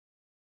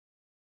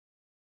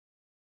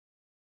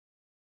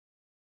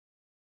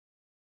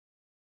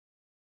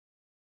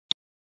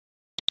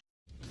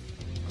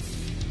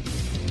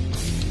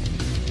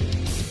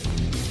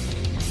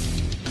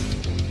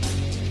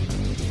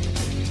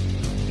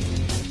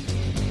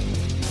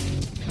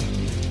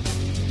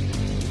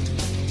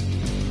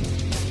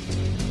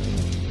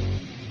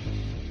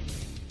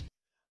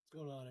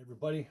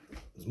everybody?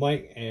 It's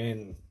Mike,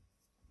 and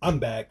I'm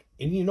back.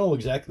 And you know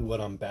exactly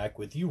what I'm back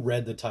with. You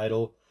read the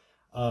title.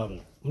 I'm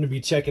going to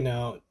be checking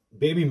out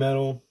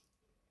Babymetal,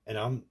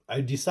 and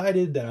I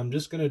decided that I'm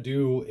just going to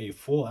do a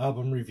full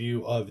album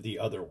review of the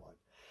other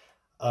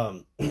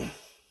one.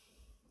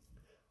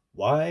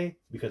 Why?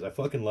 Because I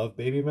fucking love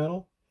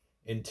Babymetal.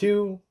 And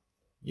two,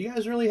 you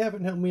guys really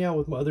haven't helped me out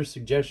with my other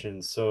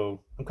suggestions,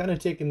 so I'm kind of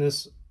taking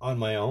this on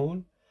my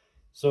own.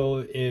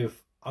 So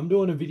if I'm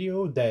doing a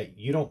video that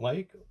you don't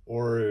like,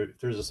 or if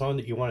there's a song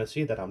that you want to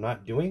see that I'm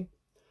not doing,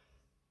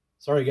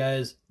 sorry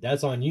guys,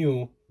 that's on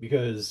you,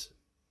 because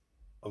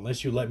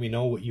unless you let me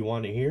know what you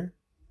want to hear,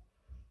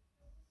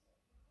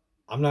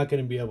 I'm not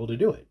going to be able to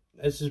do it.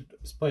 It's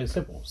plain and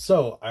simple.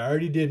 So I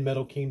already did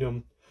Metal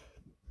Kingdom,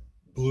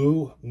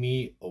 blew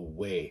me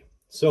away.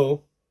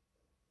 So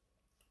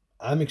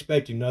I'm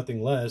expecting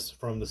nothing less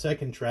from the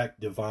second track,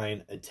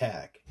 Divine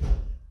Attack.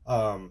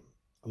 I'm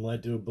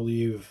led to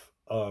believe,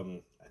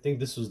 I think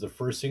this was the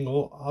first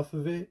single off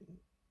of it.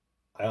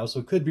 I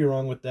also could be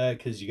wrong with that,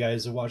 because you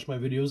guys have watched my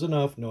videos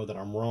enough know that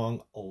I'm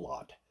wrong a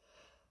lot.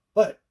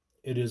 But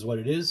it is what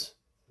it is.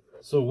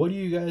 So what do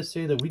you guys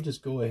say that we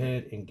just go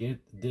ahead and get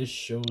this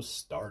show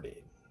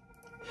started?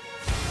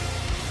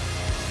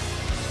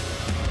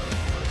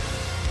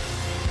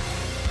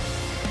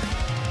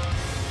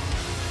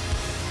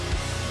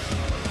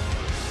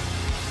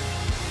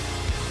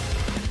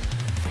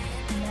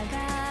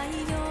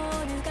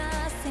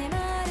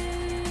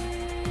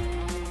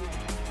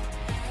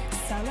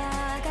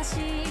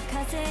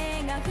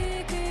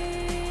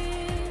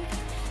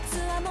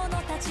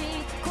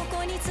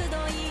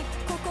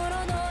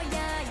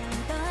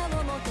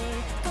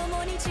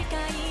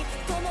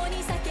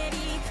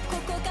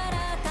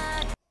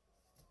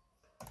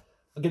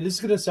 Okay, this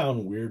is gonna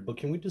sound weird, but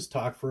can we just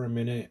talk for a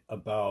minute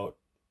about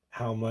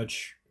how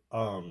much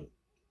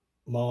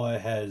Moa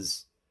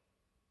has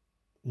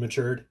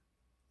matured?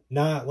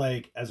 Not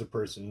like as a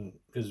person,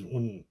 because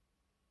when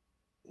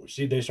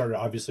they started,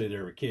 obviously they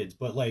were kids,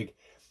 but like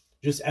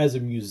just as a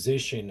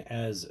musician,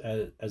 as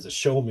a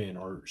showman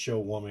or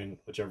showwoman,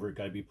 whichever,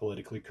 gotta be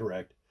politically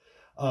correct.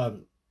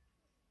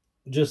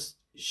 Just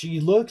she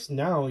looks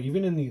now,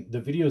 even in the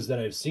videos that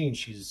I've seen,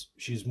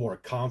 she's more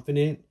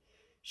confident.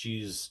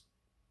 She's,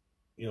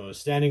 you know,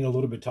 standing a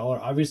little bit taller.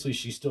 Obviously,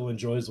 she still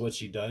enjoys what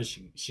she does.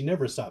 She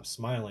never stops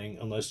smiling,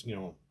 unless, you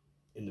know,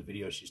 in the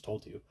video she's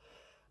told to.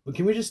 But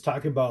can we just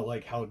talk about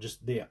like how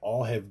just they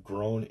all have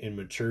grown and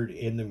matured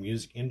in the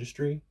music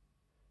industry?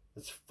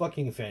 It's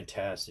fucking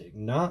fantastic.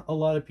 Not a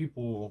lot of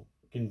people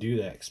can do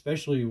that,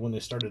 especially when they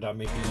started out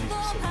making music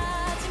so young.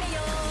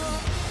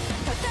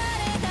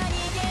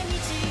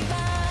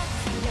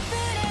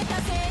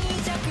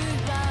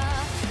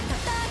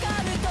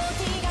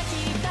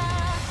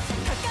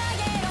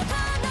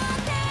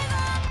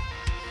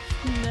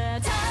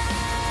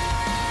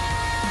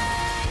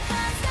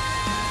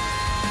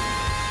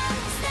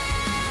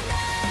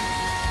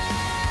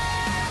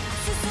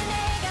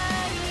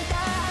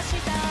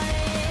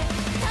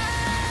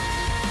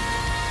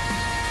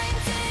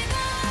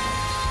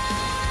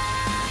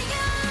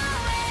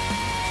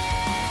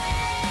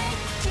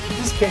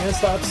 Can't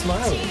stop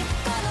smiling.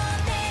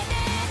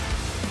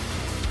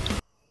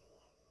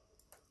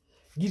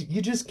 You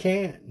just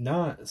can't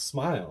not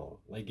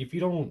smile. Like, if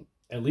you don't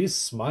at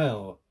least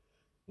smile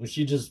when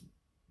she just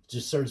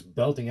starts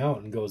belting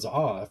out and goes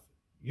off,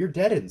 you're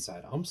dead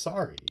inside. I'm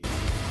sorry.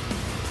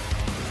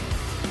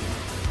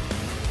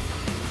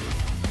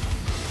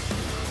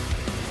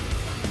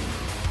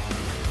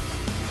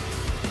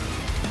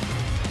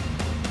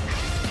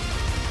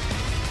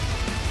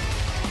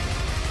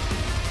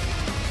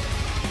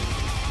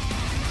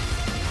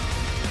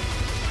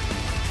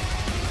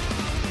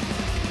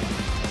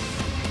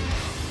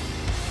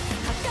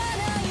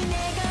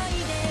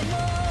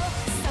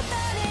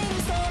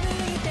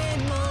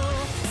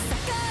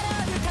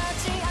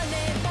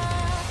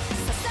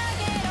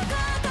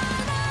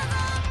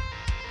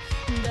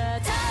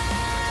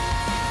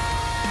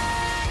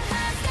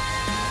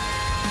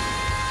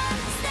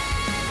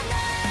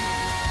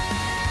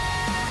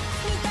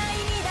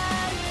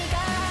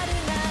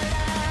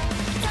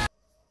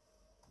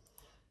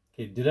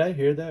 Did I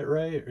hear that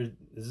right? Or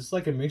is this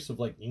like a mix of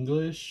like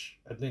English?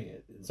 I think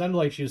it sounded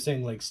like she was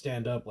saying like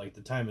stand up, like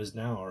the time is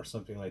now or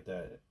something like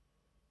that.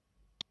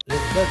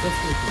 That's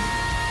really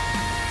cool.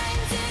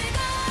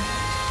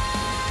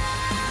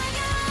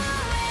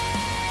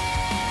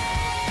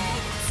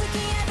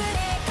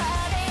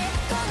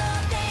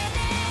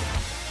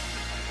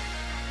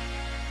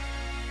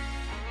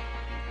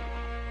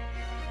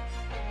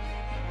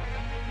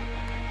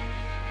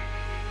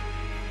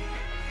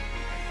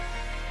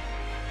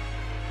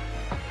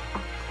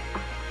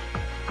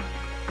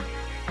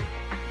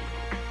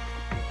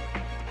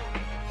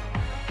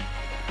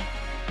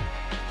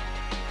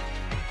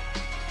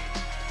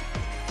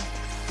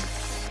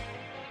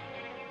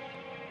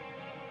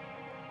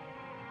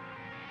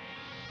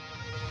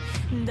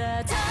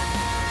 The time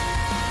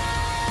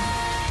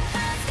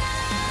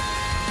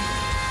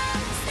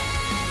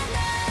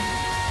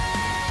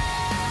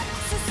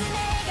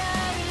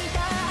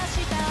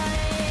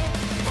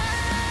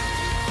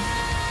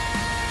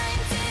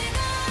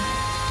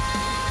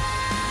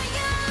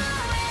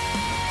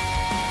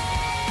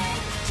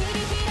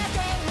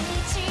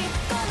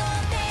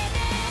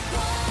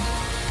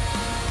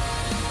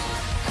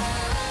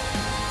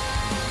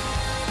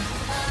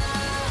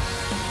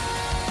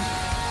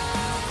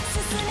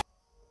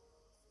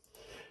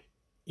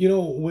You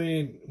know,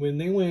 when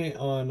they went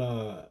on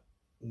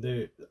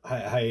the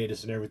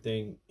hiatus and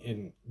everything,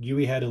 and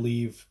Yui had to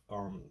leave,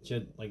 she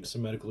had like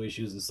some medical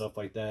issues and stuff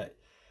like that.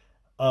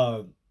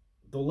 Uh,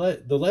 the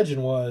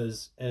legend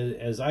was,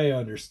 as I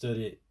understood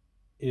it,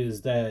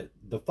 is that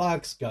the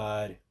Fox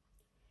God,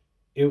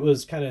 it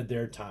was kind of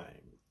their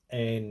time,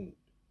 and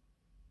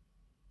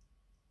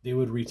they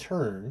would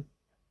return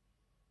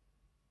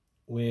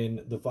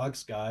when the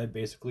Fox God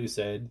basically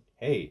said,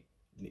 "Hey,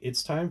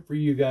 it's time for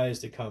you guys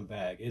to come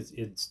back.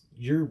 It's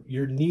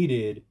you're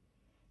needed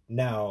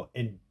now,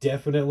 and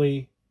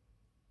definitely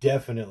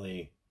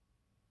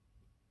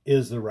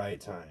is the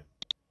right time."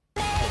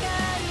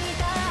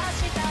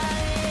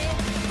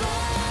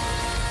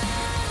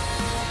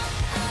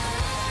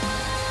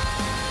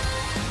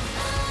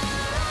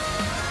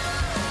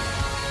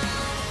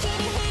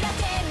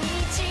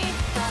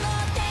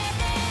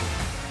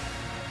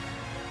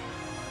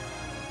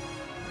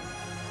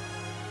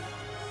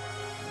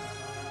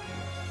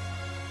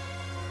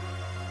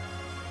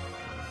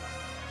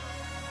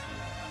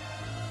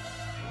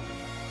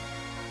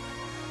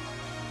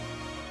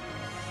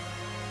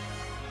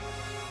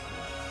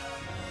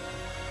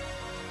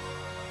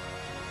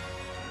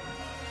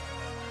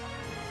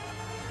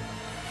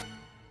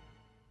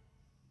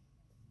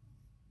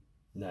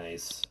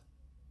 Nice,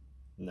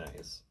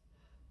 nice.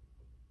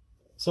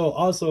 So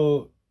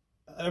also,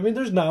 I mean,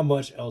 there's not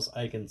much else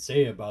I can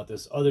say about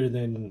this other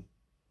than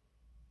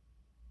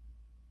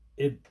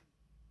it's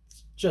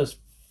just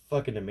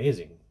fucking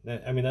amazing.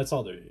 I mean, that's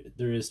all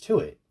there is to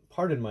it.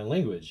 Pardon my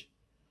language.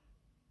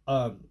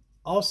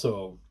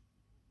 Also,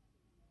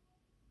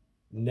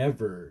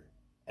 never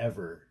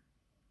ever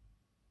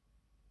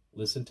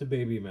listen to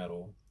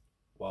Babymetal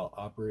while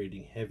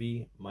operating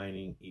heavy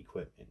mining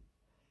equipment.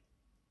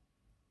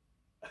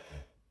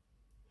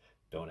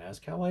 Don't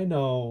ask how I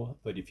know,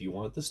 but if you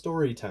want the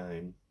story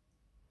time,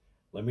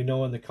 let me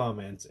know in the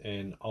comments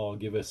and I'll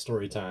give a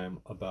story time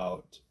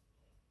about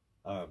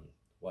um,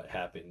 what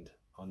happened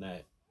on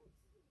that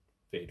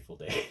fateful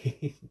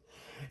day.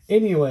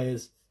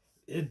 Anyways,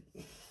 it,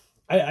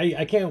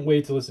 I can't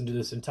wait to listen to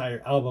this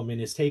entire album,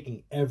 and it's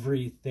taking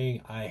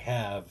everything I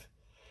have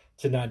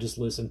to not just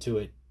listen to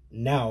it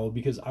now,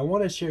 because I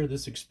want to share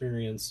this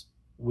experience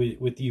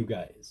with you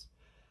guys.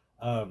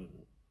 Um,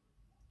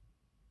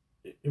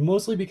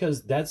 Mostly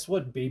because that's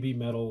what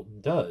Babymetal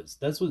does.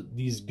 That's what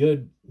these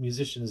good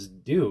musicians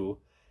do,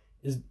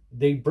 is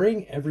they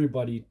bring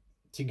everybody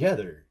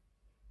together.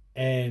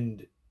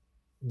 And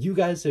you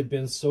guys have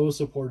been so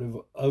supportive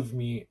of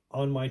me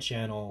on my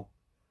channel,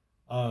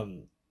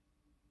 um,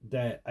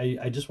 that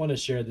I just want to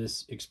share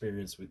this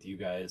experience with you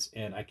guys.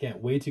 And I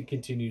can't wait to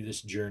continue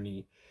this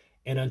journey.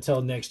 And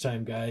until next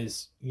time,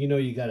 guys, you know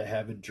you got to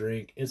have a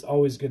drink. It's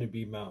always going to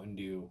be Mountain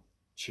Dew.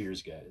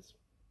 Cheers, guys.